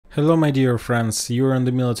Hello my dear friends, you're on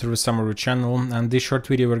the Military Summary channel, and in this short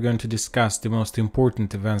video we're going to discuss the most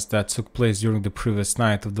important events that took place during the previous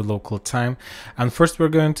night of the local time. And first we're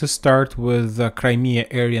going to start with the Crimea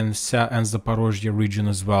area and Zaporozhye region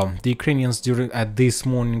as well. The Ukrainians at this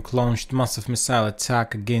morning launched massive missile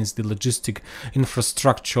attack against the logistic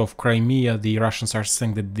infrastructure of Crimea. The Russians are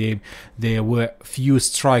saying that there were few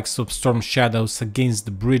strikes of storm shadows against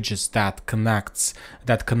the bridges that connect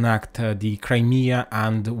the Crimea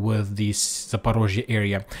and with the Zaporozhye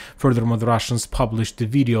area. Furthermore, the Russians published a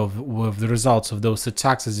video with the results of those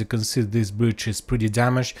attacks. As you can see, this bridge is pretty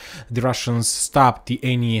damaged. The Russians stopped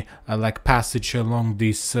any passage along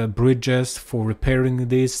these bridges for repairing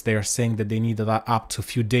this. They are saying that they need up to a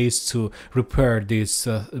few days to repair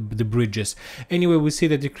the bridges. Anyway, we see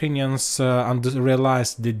that Ukrainians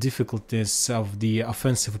realized the difficulties of the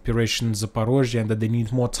offensive operation in Zaporozhye and that they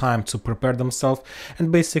need more time to prepare themselves.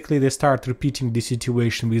 And basically, they start repeating the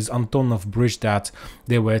situation with Antonov Bridge that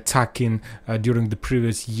they were attacking during the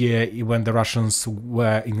previous year when the Russians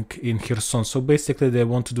were in Kherson. So basically they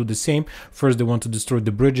want to do the same. First they want to destroy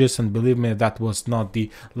the bridges, and believe me, that was not the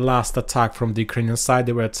last attack from the Ukrainian side.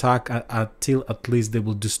 They will attack until at least they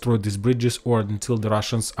will destroy these bridges, or until the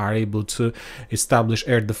Russians are able to establish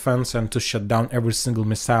air defense and to shut down every single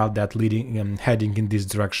missile that heading in this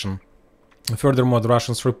direction. Furthermore, the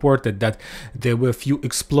Russians reported that there were few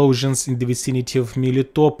explosions in the vicinity of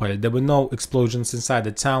Melitopol. There were no explosions inside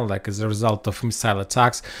the town, like as a result of missile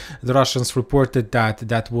attacks. The Russians reported that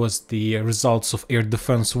that was the results of air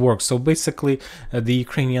defense work. So basically, the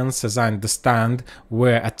Ukrainians, as I understand,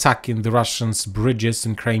 were attacking the Russians' bridges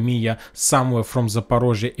in Crimea, somewhere from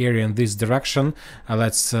Zaporozhye area in this direction.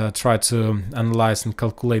 Let's try to analyze and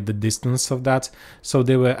calculate the distance of that. So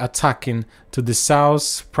they were attacking to the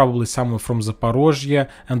south, probably somewhere from Zaporozhye,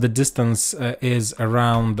 and the distance is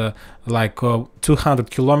around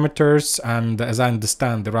 200 kilometers. And as I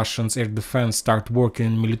understand, the Russians' air defense start working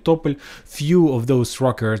in Melitopol. Few of those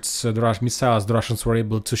rockets, missiles, the Russians were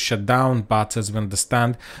able to shut down, but as we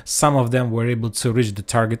understand, some of them were able to reach the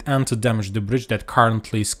target and to damage the bridge that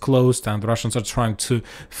currently is closed, and the Russians are trying to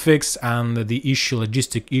fix and the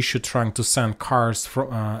logistic issue, trying to send cars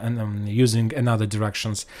using another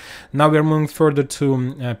directions. Now we are moving further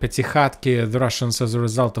to Petykhatki. The Russians, as a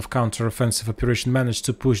result of counter-offensive operation, managed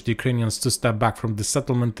to push the Ukrainians to step back from the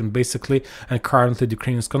settlement, and currently the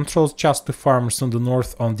Ukrainians controls just the farmers on the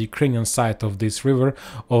north on the Ukrainian side of this river,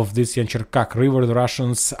 of this Yancherkak river. The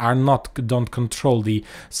Russians don't control the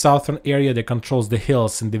southern area, they control the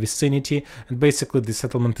hills in the vicinity, and basically the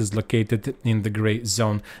settlement is located in the gray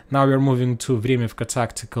zone. Now we are moving to Vremivka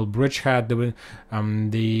tactical bridgehead. We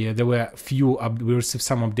received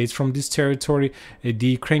some updates from this territory. The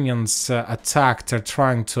Ukrainians are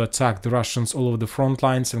trying to attack the Russians all over the front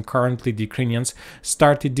lines, and currently the Ukrainians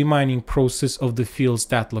started the mining process of the fields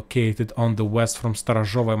that located on the west from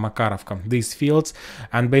Starozhova and Makarovka. These fields,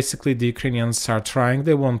 and basically the Ukrainians are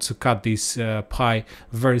they want to cut this pie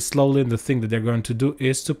very slowly, and the thing that they're going to do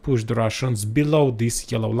is to push the Russians below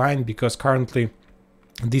this yellow line, because currently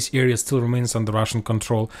this area still remains under Russian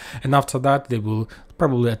control, and after that they will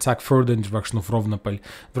probably attack further in the direction of Rovnopol.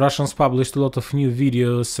 The Russians published a lot of new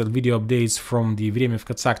videos and video updates from the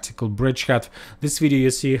Vremivka tactical bridgehead. This video you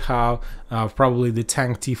see how probably the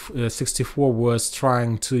tank T-64 was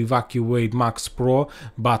trying to evacuate Max Pro,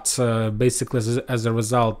 but basically as a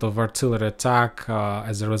result of artillery attack,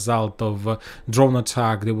 as a result of drone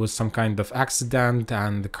attack, there was some kind of accident,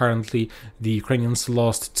 and currently the Ukrainians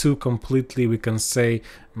lost two completely, we can say,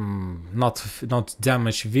 not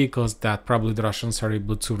damaged vehicles that probably the Russians are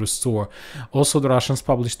able to restore. Also, the Russians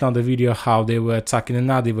published another video how they were attacking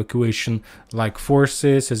another evacuation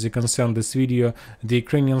forces. As you can see on this video, the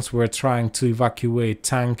Ukrainians were trying to evacuate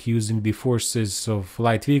tank using the forces of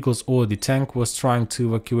light vehicles, or the tank was trying to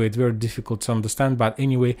evacuate. Very difficult to understand, but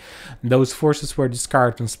anyway, those forces were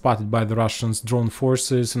discarded and spotted by the Russians' drone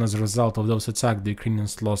forces, and as a result of those attacks, the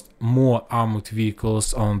Ukrainians lost more armored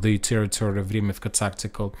vehicles on the territory of Vremivka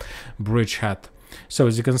tactical bridgehead. So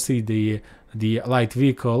as you can see, the light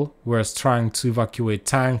vehicle was trying to evacuate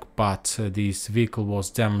tank, but this vehicle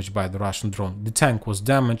was damaged by the Russian drone. The tank was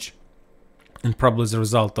damaged, and probably as a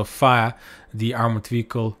result of fire, the armored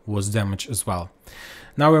vehicle was damaged as well.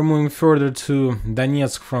 Now we're moving further to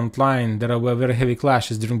Donetsk front line. There were very heavy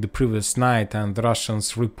clashes during the previous night, and the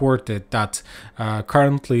Russians reported that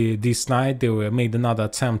currently this night they made another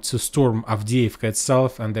attempt to storm Avdiivka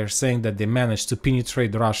itself, and they're saying that they managed to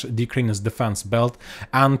penetrate the Ukrainians' defense belt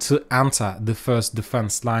and to enter the first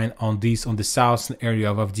defense line on the southern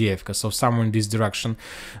area of Avdiivka, so somewhere in this direction.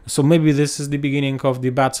 So maybe this is the beginning of the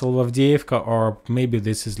Battle of Avdiivka, or maybe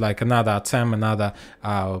this is like another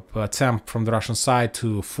attempt from the Russian side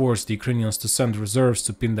to force the Ukrainians to send reserves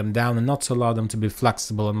to pin them down and not to allow them to be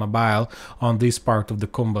flexible and mobile on this part of the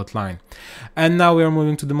combat line. And now we are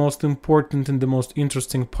moving to the most important and the most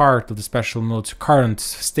interesting part of the current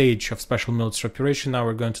stage of special military operation. Now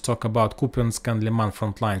we're going to talk about Kupiansk and Liman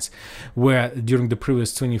front lines, where during the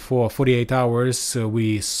previous 48 hours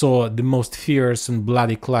we saw the most fierce and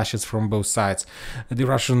bloody clashes from both sides. The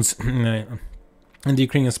Russians and the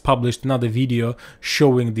Ukrainians published another video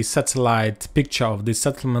showing the satellite picture of this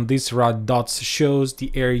settlement. These red dots shows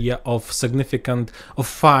the area of significant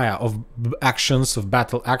fire, of actions, of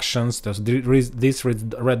battle actions. These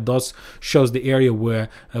red dots shows the area where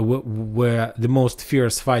the most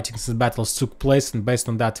fierce fightings and battles took place. And based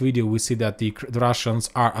on that video, we see that the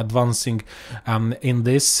Russians are advancing in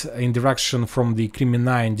direction from the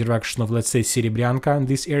Kremina, in direction of, let's say, Serebryanka in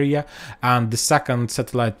this area. And the second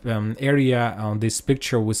satellite area on this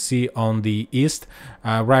picture we see on the east,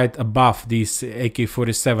 right above this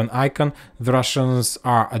AK-47 icon. The Russians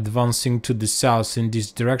are advancing to the south in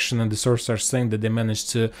this direction, and the sources are saying that they managed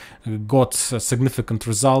to got significant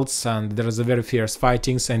results, and there is a very fierce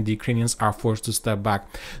fightings, and the Ukrainians are forced to step back.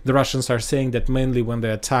 The Russians are saying that mainly when they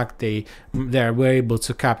attacked, they were able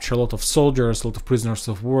to capture a lot of soldiers, a lot of prisoners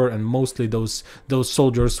of war, and mostly those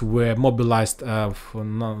soldiers were mobilized within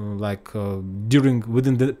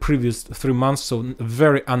the previous 3 months, so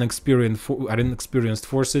very inexperienced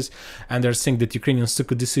forces. And they're saying that Ukrainians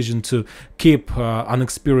took a decision to keep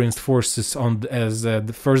unexperienced forces on as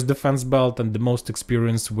the first defense belt, and the most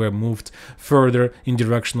experienced were moved further in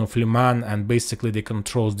direction of Liman, and basically they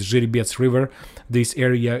control the Zhiribets river, this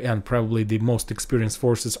area, and probably the most experienced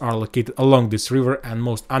forces are located along this river, and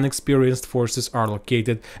most unexperienced forces are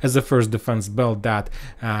located as the first defense belt that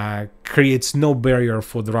creates no barrier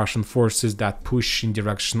for the Russian forces that push in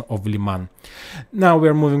direction of Liman. Now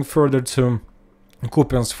we're moving further to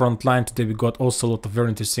Kupiansk front line. Today we got also a lot of very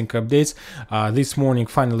interesting updates. This morning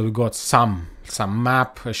finally we got some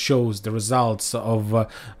map shows the results of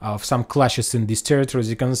some clashes in these territories.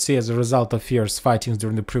 You can see, as a result of fierce fightings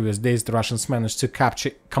during the previous days, the Russians managed to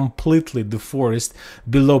capture completely the forest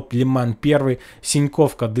below Liman I.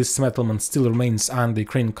 Sinkovka, this settlement still remains under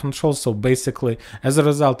Ukrainian control. So basically, as a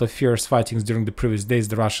result of fierce fightings during the previous days,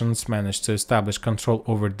 the Russians managed to establish control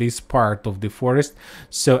over this part of the forest.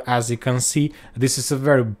 So as you can see, this is a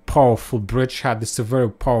very powerful bridgehead. This is a very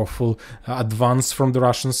powerful advance from the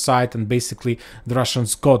Russian side, and basically the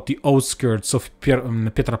Russians got the outskirts of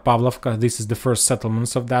Petropavlovka. This is the first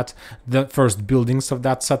settlements of that, the first buildings of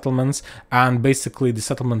that settlements, and basically the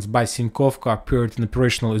settlements by Sinkovka appeared in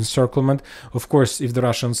operational encirclement. Of course, if the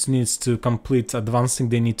Russians needs to complete advancing,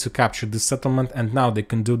 they need to capture the settlement, and now they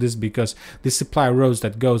can do this because the supply roads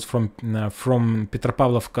that goes from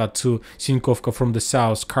Petropavlovka to Sinkovka from the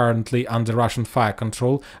south currently under Russian fire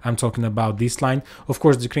control. I'm talking about this line. Of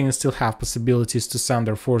course, the Ukrainians still have possibilities to send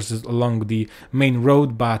their forces along the main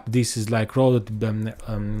road, but this is like road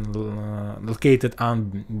located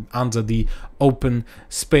under the open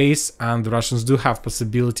space, and the Russians do have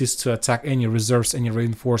possibilities to attack any reserves, any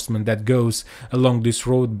reinforcement that goes along this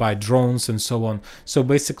road by drones and so on. So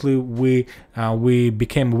basically we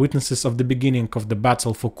became witnesses of the beginning of the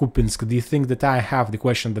battle for Kupiansk. The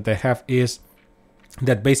question that I have is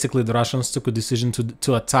that basically the Russians took a decision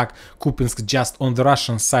to attack Kupiansk just on the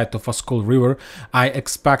Russian side of Oskol River. I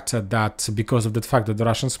expected that because of the fact that the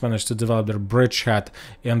Russians managed to develop their bridgehead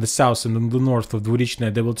in the south and in the north of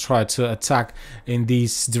Dvorichne, they will try to attack in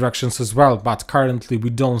these directions as well. But currently we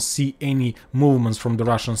don't see any movements from the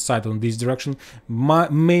Russian side on this direction.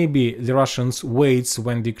 Maybe the Russians waits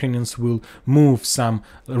when the Ukrainians will move some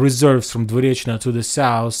reserves from Dvorichne to the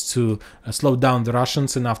south to slow down the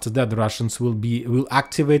Russians, and after that the Russians will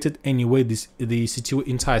activate it. Anyway, the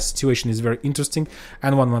entire situation is very interesting.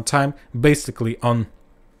 And one more time, basically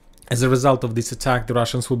as a result of this attack, the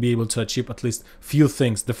Russians will be able to achieve at least few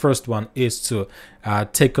things. The first one is to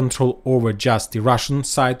take control over just the Russian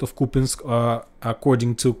side of Kupiansk,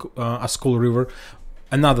 according to Oskol River.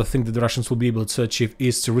 Another thing that the Russians will be able to achieve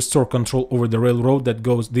is to restore control over the railroad that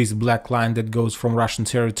goes, this black line that goes from Russian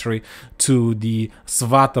territory to the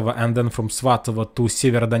Svatovo, and then from Svatovo to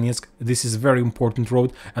Severodonetsk. This is a very important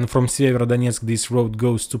road, and from Severodonetsk this road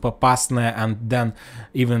goes to Popasная, and then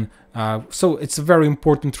even so it's a very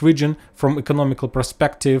important region from economical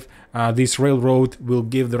perspective. This railroad will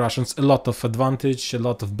give the Russians a lot of advantage, a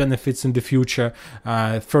lot of benefits in the future.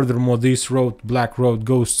 Furthermore, this road, black road,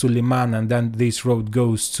 goes to Liman, and then this road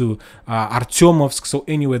goes to Artyomovsk. So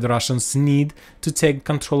anyway, the Russians need to take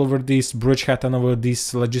control over this bridgehead and over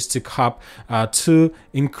this logistic hub to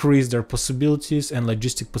increase their possibilities and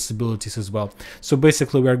logistic possibilities as well. So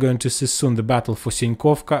basically we are going to see soon the battle for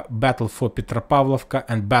Sinkovka, battle for Petropavlovka,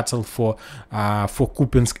 and battle for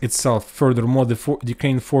Kupiansk itself. Furthermore, the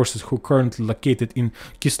Ukrainian forces who currently located in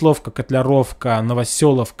Kislovka, Kotlarovka,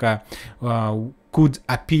 Novoselovka could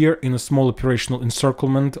appear in a small operational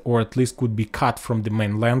encirclement, or at least could be cut from the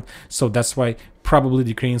mainland. So that's why probably the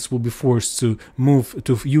Ukrainians will be forced to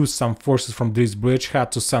use some forces from this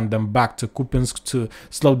bridgehead to send them back to Kupiansk to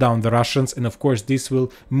slow down the Russians, and of course this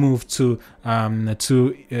will move to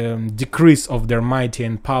decrease of their might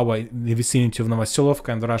and power in the vicinity of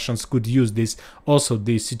Novoselovka, and the Russians could use this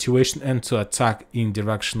situation and to attack in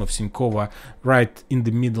direction of Sinkova, right in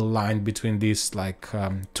the middle line between these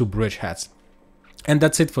two bridgeheads. And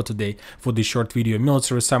that's it for today, for this short video.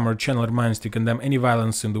 Military Summary channel reminds to condemn any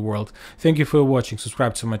violence in the world. Thank you for watching,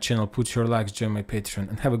 subscribe to my channel, put your likes, join my Patreon,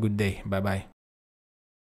 and have a good day. Bye bye.